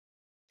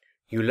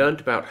You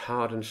learnt about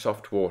hard and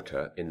soft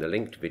water in the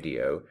linked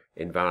video,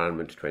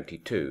 Environment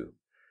 22.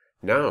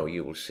 Now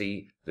you will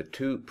see the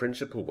two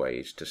principal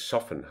ways to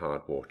soften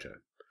hard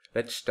water.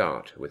 Let's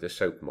start with a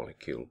soap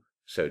molecule,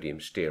 sodium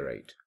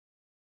stearate.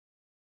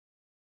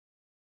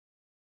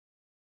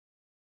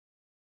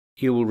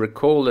 You will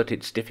recall that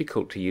it's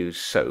difficult to use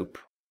soap,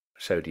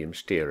 sodium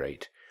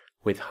stearate,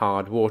 with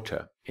hard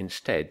water.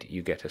 Instead,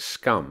 you get a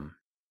scum.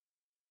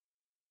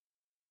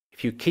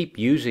 If you keep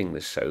using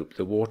the soap,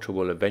 the water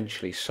will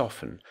eventually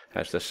soften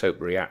as the soap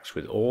reacts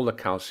with all the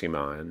calcium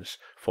ions,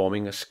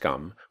 forming a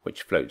scum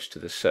which floats to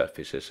the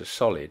surface as a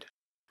solid.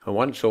 And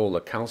once all the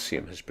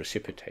calcium has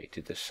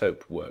precipitated, the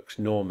soap works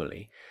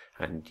normally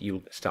and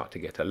you'll start to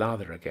get a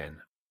lather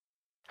again.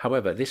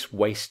 However, this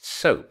wastes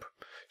soap,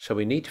 so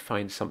we need to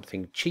find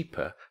something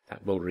cheaper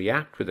that will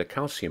react with the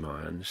calcium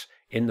ions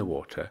in the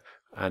water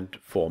and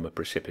form a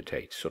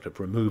precipitate, sort of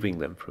removing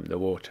them from the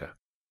water.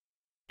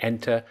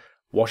 Enter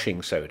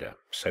washing soda,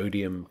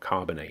 sodium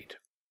carbonate,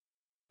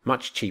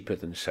 much cheaper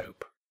than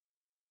soap.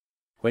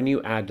 When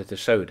you add the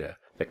soda,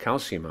 the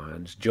calcium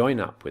ions join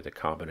up with the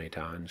carbonate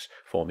ions,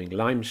 forming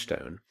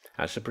limestone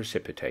as a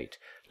precipitate,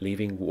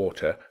 leaving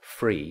water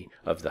free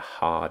of the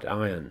hard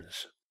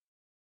ions.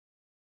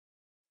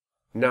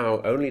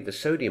 Now only the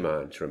sodium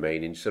ions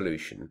remain in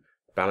solution,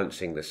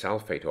 balancing the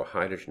sulfate or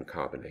hydrogen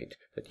carbonate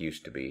that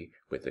used to be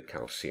with the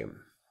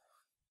calcium.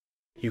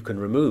 You can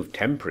remove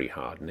temporary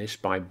hardness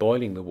by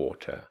boiling the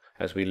water,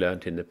 as we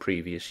learnt in the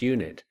previous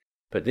unit,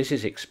 but this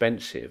is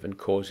expensive and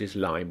causes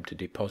lime to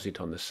deposit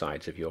on the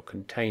sides of your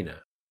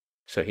container.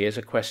 So here's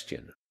a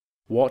question.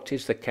 What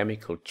is the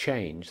chemical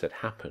change that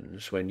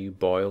happens when you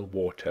boil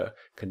water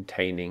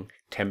containing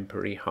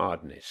temporary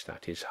hardness,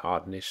 that is,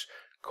 hardness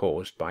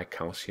caused by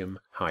calcium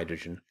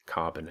hydrogen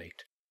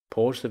carbonate?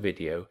 Pause the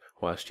video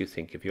whilst you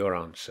think of your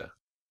answer.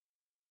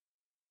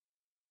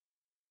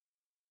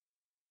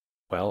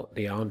 Well,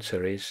 the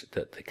answer is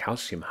that the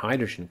calcium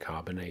hydrogen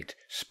carbonate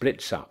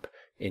splits up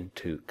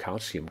into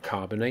calcium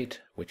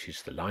carbonate, which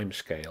is the lime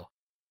scale,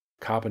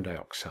 carbon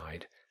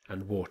dioxide,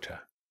 and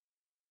water.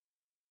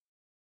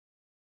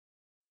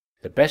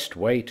 The best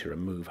way to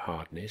remove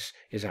hardness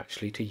is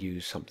actually to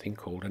use something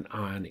called an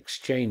ion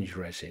exchange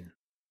resin.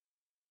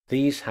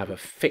 These have a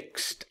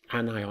fixed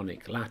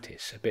anionic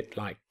lattice, a bit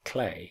like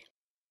clay,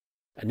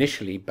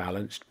 initially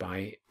balanced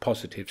by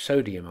positive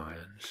sodium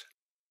ions.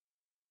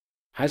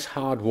 As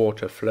hard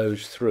water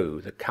flows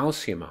through, the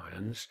calcium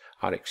ions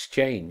are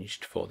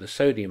exchanged for the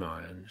sodium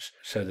ions,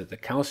 so that the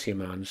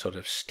calcium ions sort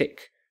of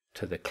stick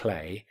to the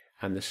clay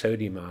and the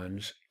sodium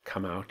ions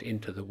come out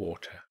into the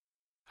water.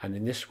 And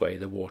in this way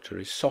the water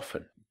is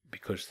softened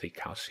because the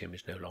calcium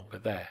is no longer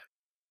there.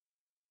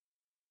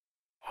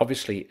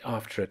 Obviously,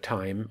 after a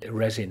time, the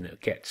resin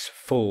gets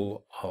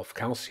full of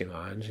calcium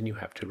ions and you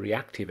have to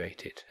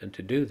reactivate it. And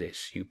to do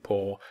this, you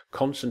pour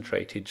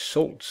concentrated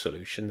salt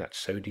solution, that's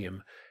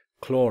sodium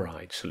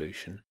chloride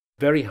solution,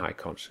 very high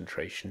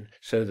concentration,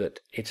 so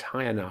that it's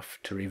high enough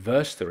to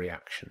reverse the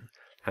reaction,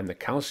 and the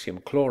calcium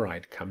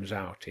chloride comes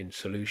out in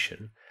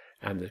solution,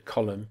 and the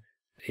column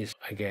is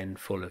again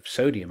full of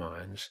sodium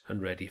ions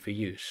and ready for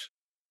use.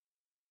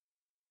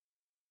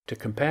 To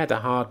compare the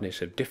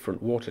hardness of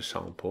different water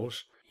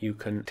samples, you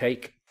can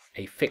take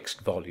a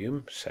fixed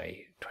volume,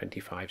 say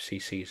 25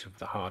 cc's of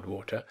the hard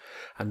water,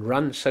 and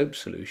run soap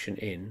solution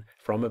in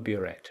from a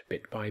burette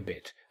bit by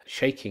bit,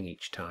 shaking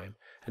each time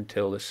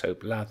until the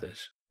soap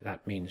lathers.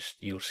 That means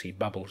you'll see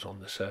bubbles on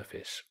the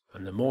surface,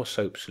 and the more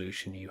soap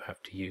solution you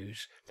have to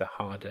use, the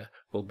harder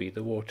will be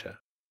the water.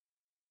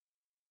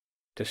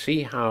 To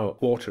see how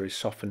water is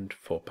softened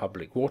for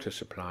public water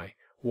supply,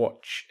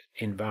 watch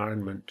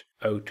Environment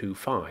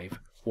 025,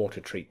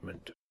 water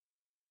treatment.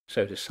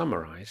 So to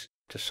summarize,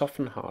 to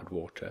soften hard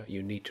water,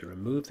 you need to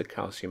remove the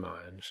calcium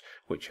ions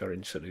which are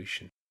in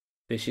solution.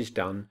 This is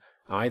done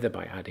either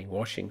by adding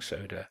washing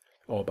soda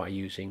or by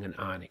using an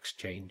ion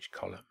exchange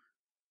column.